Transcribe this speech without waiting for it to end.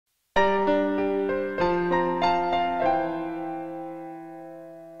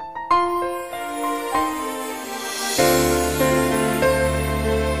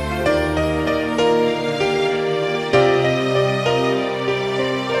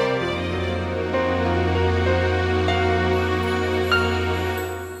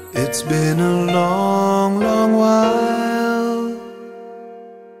It's been a long, long while.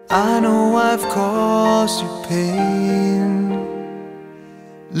 I know I've caused you pain.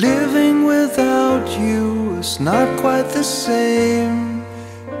 Living without you is not quite the same.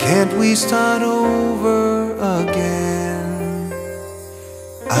 Can't we start over again?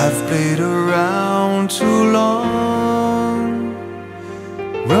 I've played around too long,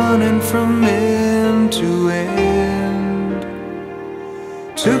 running from end to end.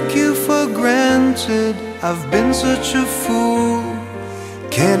 Took you for granted, I've been such a fool.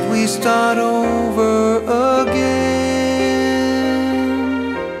 Can't we start over again?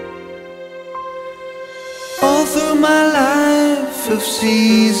 All through my life of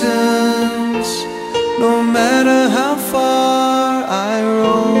seasons, no matter how far I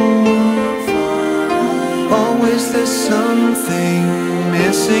roam, always there's something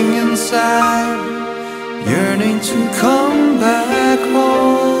missing inside, yearning to come back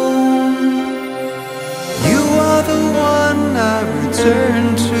home. You are the one I return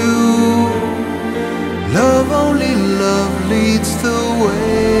to. Love, only love leads the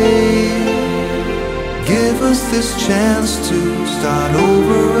way. Give us this chance to start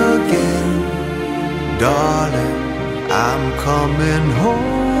over again. Darling, I'm coming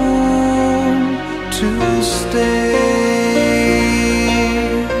home to stay.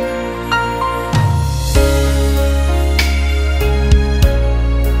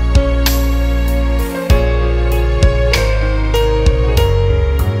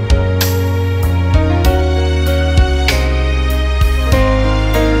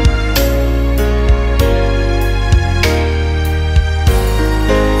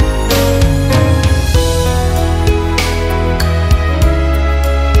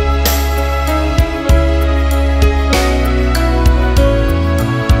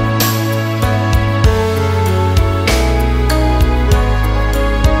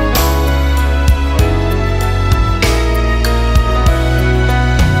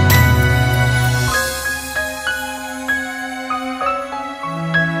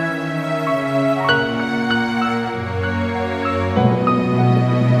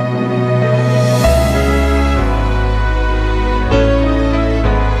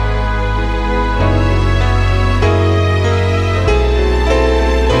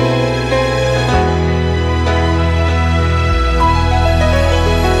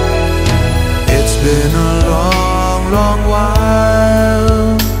 Been a long, long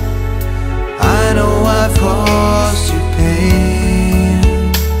while. I know I've caused you pain.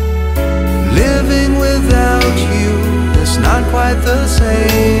 Living without you is not quite the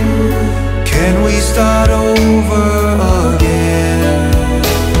same. Can we start over again?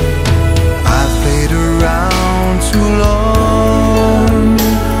 I've played around too long,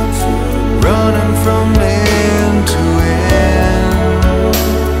 running from end to end.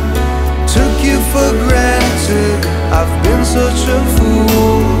 Took you for granted, I've been such a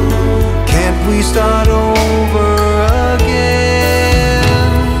fool. Can't we start over again?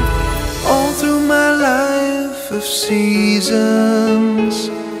 All through my life of seasons,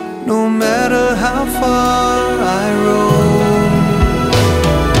 no matter how far I roam,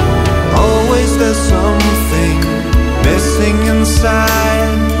 always there's something missing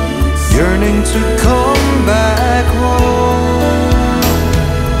inside, yearning to come back home.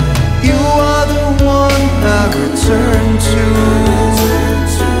 You are the one I return to.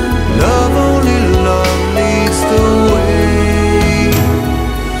 Love, only love leads the way.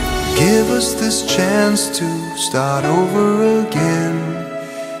 Give us this chance to start over again.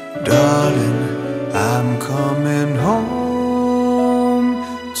 Darling, I'm coming home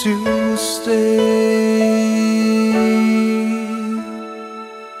to stay.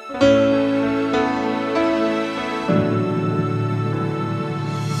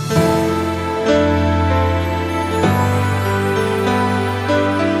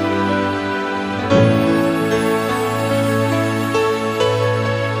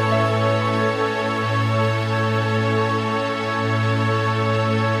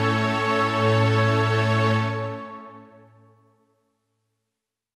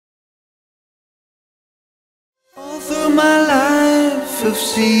 Through my life of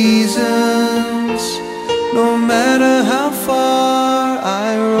seasons, no matter how far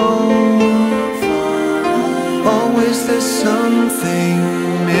I roam, always there's something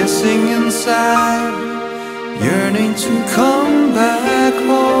missing inside, yearning to come back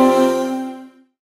home.